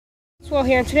Well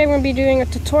here, and today we're going to be doing a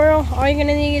tutorial. All you're going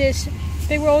to need is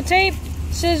big roll of tape,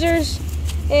 scissors,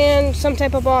 and some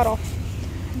type of bottle.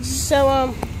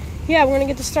 So, yeah, we're going to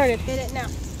get this started. Hit it now.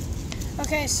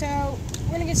 Okay, so we're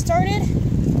going to get started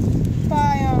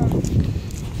by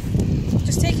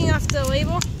just taking off the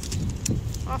label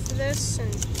off of this,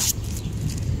 and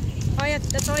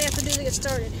that's all you have to do to get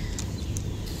started.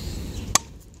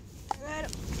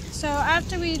 So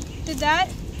after we did that,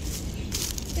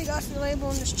 take off the label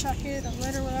and just chuck it, or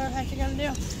lid, or whatever the heck you're gonna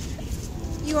do.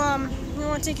 You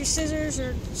want to take your scissors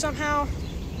or somehow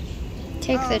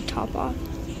take the top off.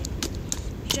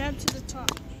 Jab to the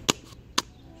top,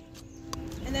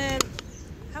 and then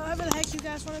however the heck you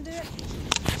guys want to do it.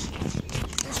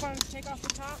 Just want to take off the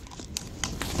top.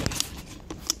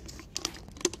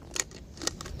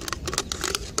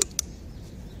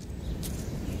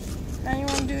 Now you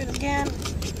want to do it again.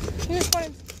 You just want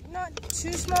it not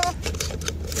too small.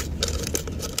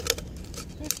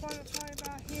 You just want it probably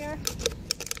about here.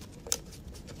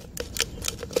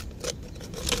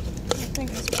 I think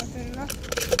that's about good enough.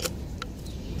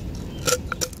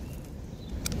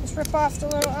 Just rip off the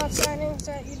little outsidings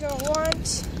that you don't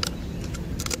want.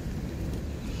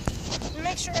 And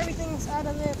make sure everything's out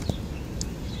of it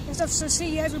and stuff. So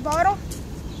see, you have your bottle.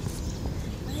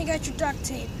 And you got your duct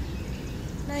tape.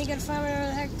 Now you gotta find where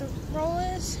the heck the roll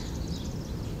is.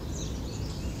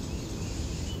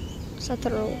 Is that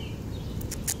the roll?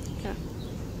 Yeah.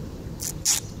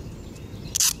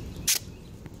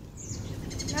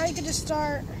 Now you can just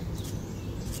start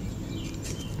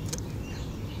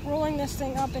rolling this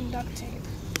thing up in duct tape.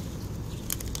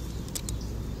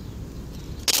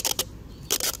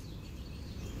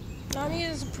 Now I'm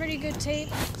using some pretty good tape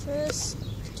for this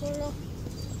tutorial.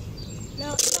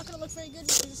 Now it's not gonna look very good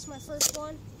because this is my first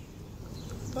one.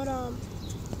 But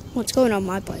What's going on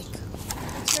my bike?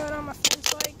 what's going on my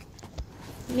friend's bike?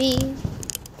 Me.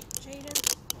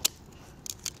 Jaden.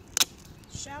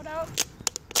 Shout out.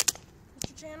 What's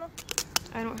your channel?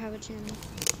 I don't have a channel.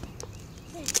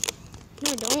 Hey.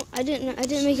 No, don't. I didn't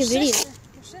make a video.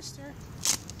 Your sister.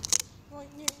 Well,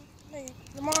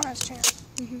 your mom has a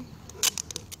channel.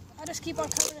 I just keep on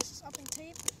covering this up in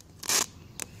tape.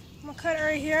 I'm gonna cut it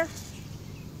right here.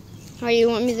 How you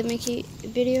want me to make a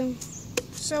video?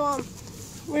 So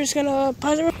we're just gonna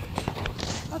pause it.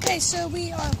 Okay, so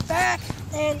we are back,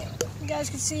 and you guys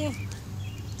can see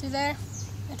through there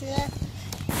and through there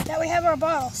that we have our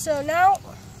bottle. So now,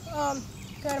 go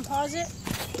ahead and pause it.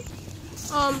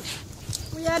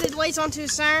 We added lights onto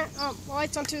his siren,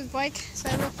 lights onto his bike, so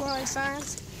I look more like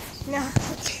sirens. Now,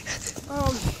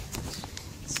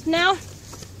 so now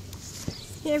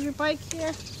you have your bike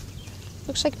here.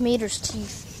 Looks like Mater's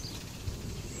teeth.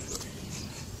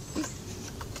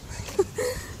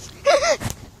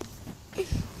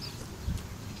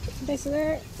 Okay, so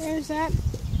there's that.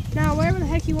 Now, wherever the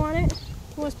heck you want it,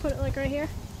 we'll just put it like right here.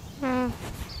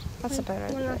 That's a better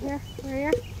idea. Right here. Right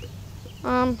here.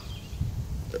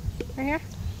 Right here.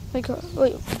 Like,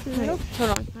 wait, hold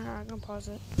on. I'm gonna pause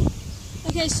it.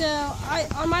 Okay, so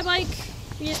on my bike,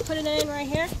 we just put it in right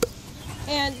here,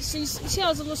 and so you see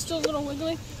how it's still a little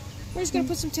wiggly. We're just gonna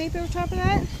put some tape over top of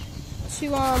that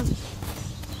to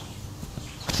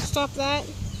stop that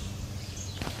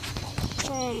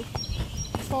from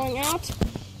falling out.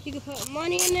 You can put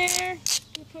money in there. You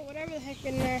can put whatever the heck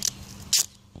in there.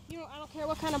 I don't care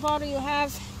what kind of bottle you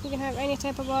have. You can have any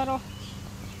type of bottle.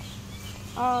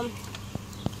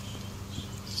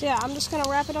 So yeah, I'm just gonna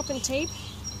wrap it up in tape.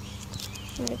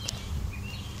 Right.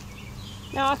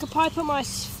 Now I could probably put my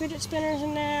fidget spinners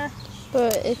in there.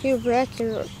 But if you wreck,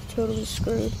 you're totally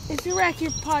screwed. If you wreck,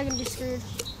 you're probably gonna be screwed.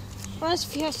 Unless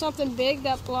if you have something big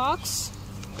that blocks.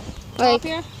 Like up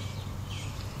here.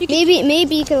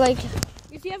 maybe you could like.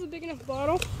 If you have a big enough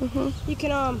bottle, you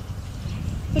can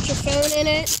put your phone in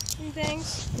it and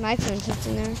things. My phone fits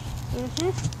in there.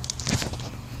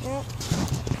 Yep.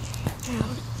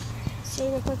 So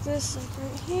we're gonna put this like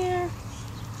right here,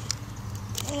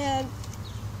 and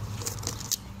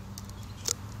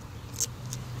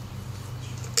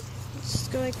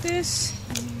just go like this.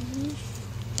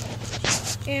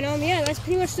 And yeah, that's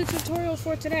pretty much the tutorial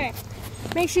for today.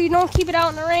 Make sure you don't keep it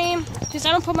out in the rain, because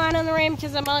I don't put mine in the rain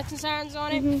because I'm lights and sirens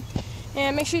on it.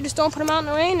 And make sure you just don't put them out in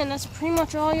the rain, and that's pretty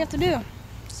much all you have to do.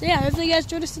 So yeah, hopefully you guys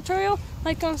enjoyed this tutorial.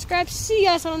 Like, comment, subscribe. See you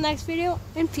guys on the next video,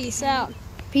 and peace out.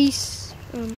 Peace.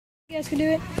 You guys can do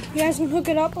it. You guys can hook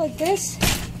it up like this,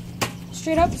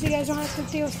 straight up, so you guys don't have to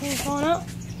deal with things falling out.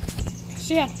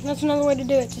 So yeah, that's another way to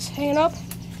do it. Just hang it up,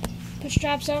 put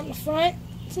straps out in the front,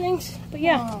 things. But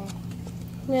yeah,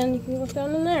 then you can look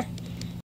down in there.